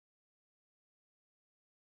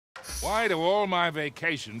Why do all my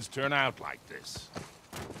vacations turn out like this?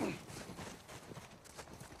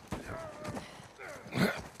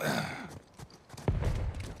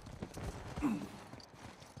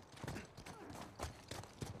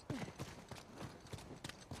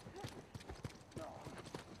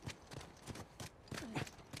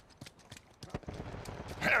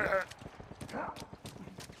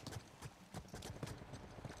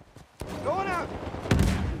 Going out!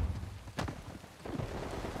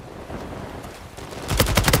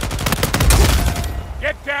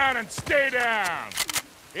 Get down and stay down!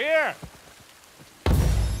 Here!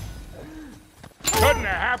 Couldn't have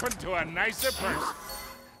happened to a nicer person.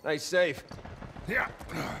 Nice save. Yeah.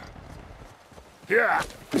 Yeah.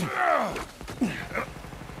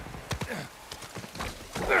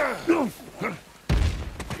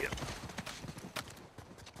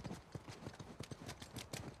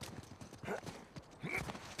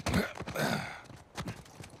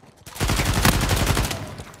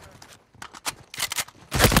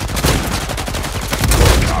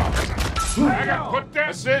 I got put that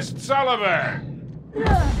assist Sullivan.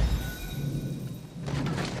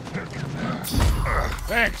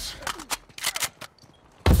 Thanks.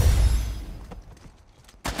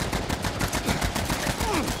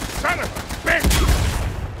 Son of a bitch!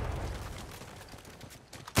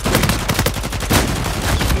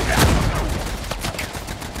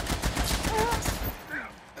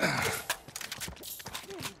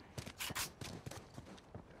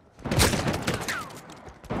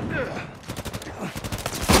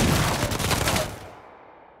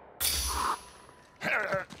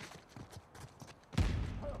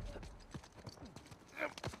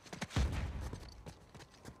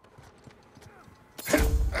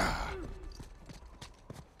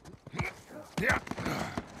 Yeah.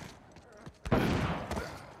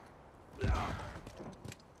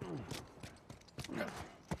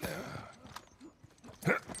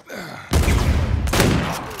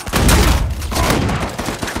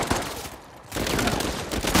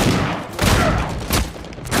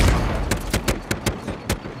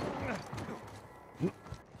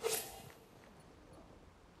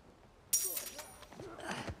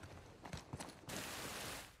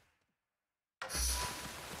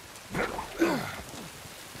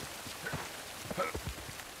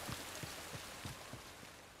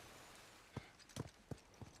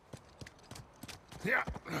 Yeah.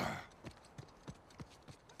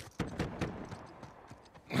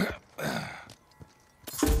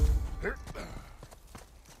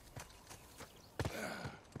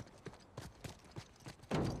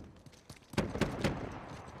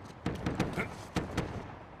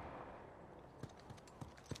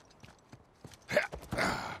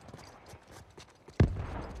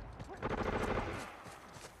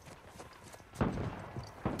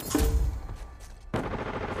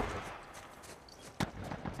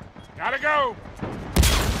 Gotta go!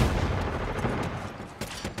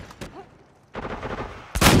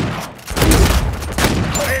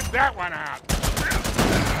 Leave that one out!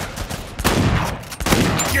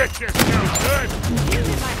 Get yourself good! You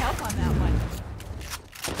need my help on that one.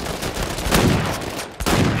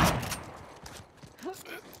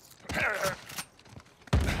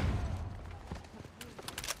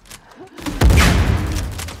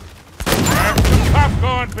 Have some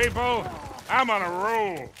popcorn, people! I'm on a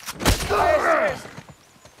roll!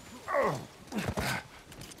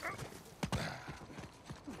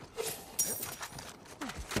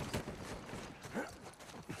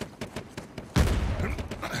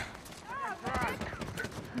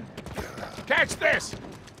 Catch this!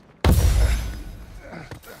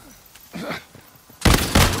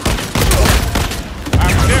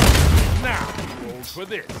 I'm different now. Roll for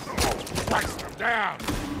this. Slice them down.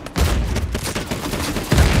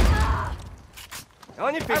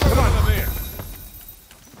 On your feet, Come on. There.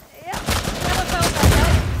 Yeah,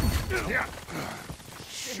 that was Yeah.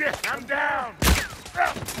 Shit, I'm down.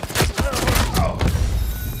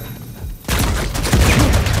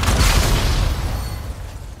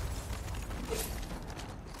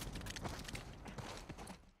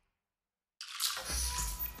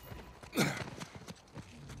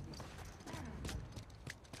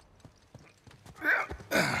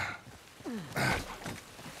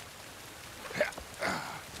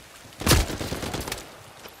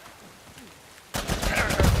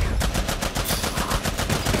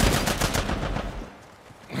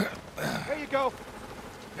 There you go.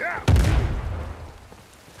 Yeah. Deal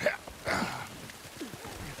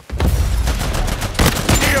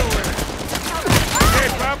with it.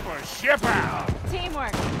 Ship up or ship out.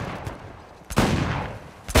 Teamwork.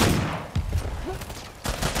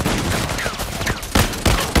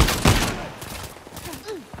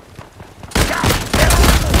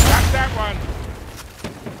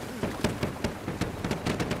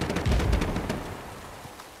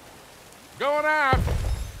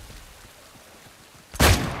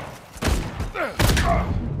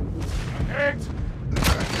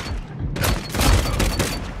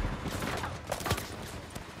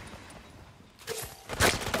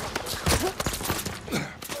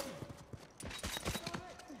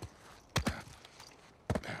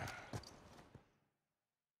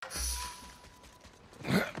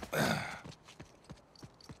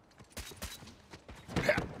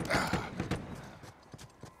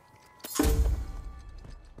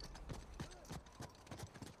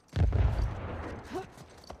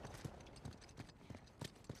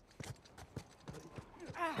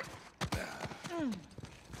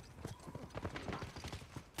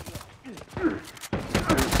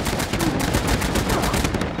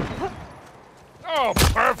 Oh,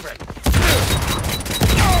 perfect!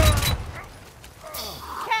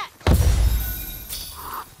 Cat!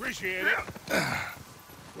 Appreciate it. How'd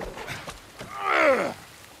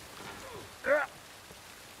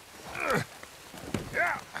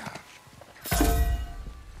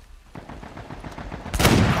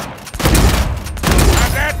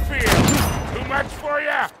that feel? Too much for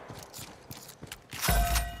ya?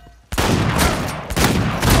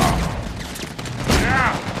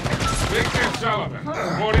 Now, Victor Sullivan,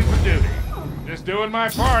 reporting for duty. Just doing my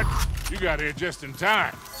part. You got here just in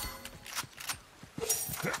time.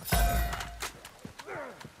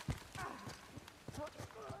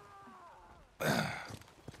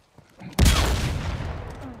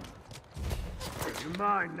 You're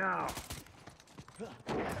mine now.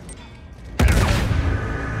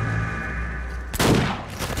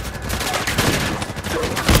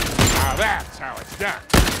 Now that's how it's done.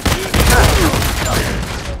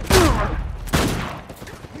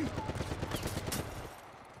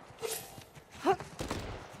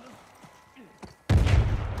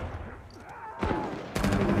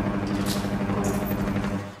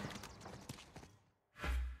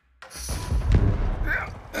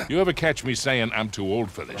 You ever catch me saying I'm too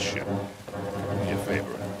old for this shit? Do me a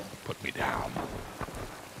favor, put me down.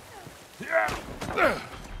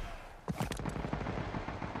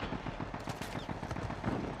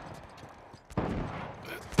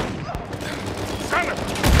 Son of a...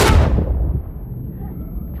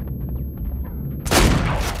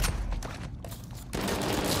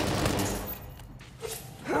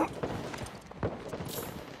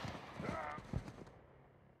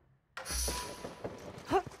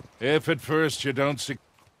 If at first you don't see...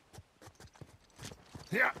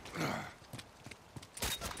 Yeah.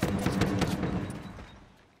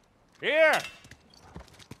 Here!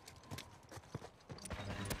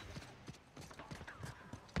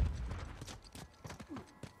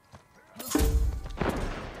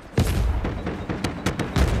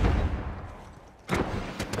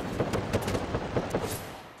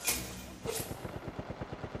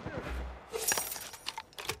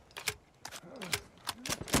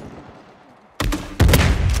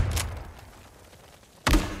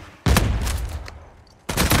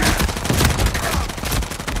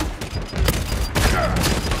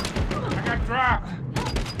 Drop!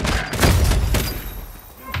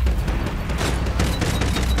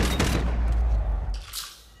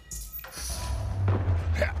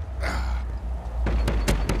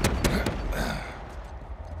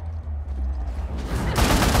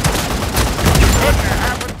 Couldn't have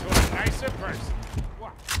happened to a nicer person.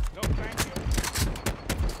 What? No thank you?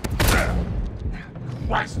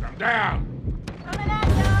 Christ, I'm down! Coming at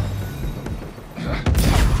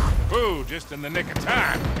ya! Ooh, just in the nick of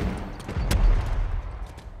time.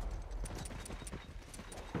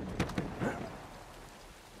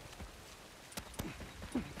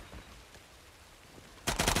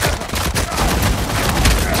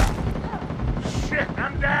 Shit,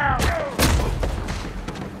 I'm down!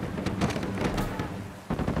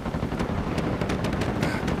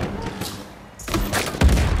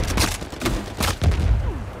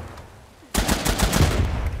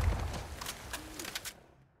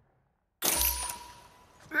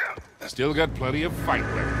 Still got plenty of fight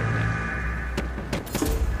left in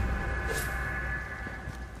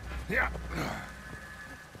me. Yeah.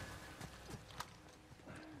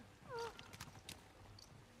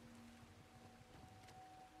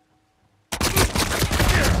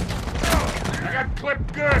 I got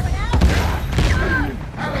clipped good.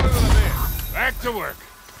 Have a little of this. Back to work.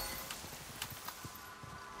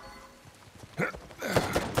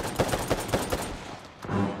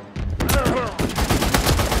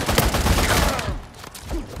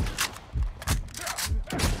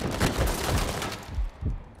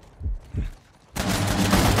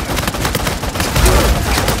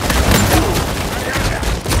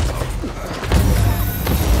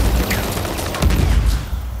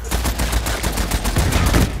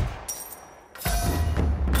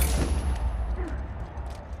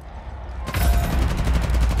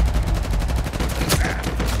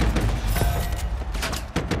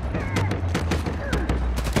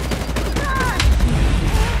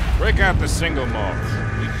 Break out the single malts.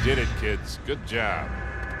 We did it, kids. Good job.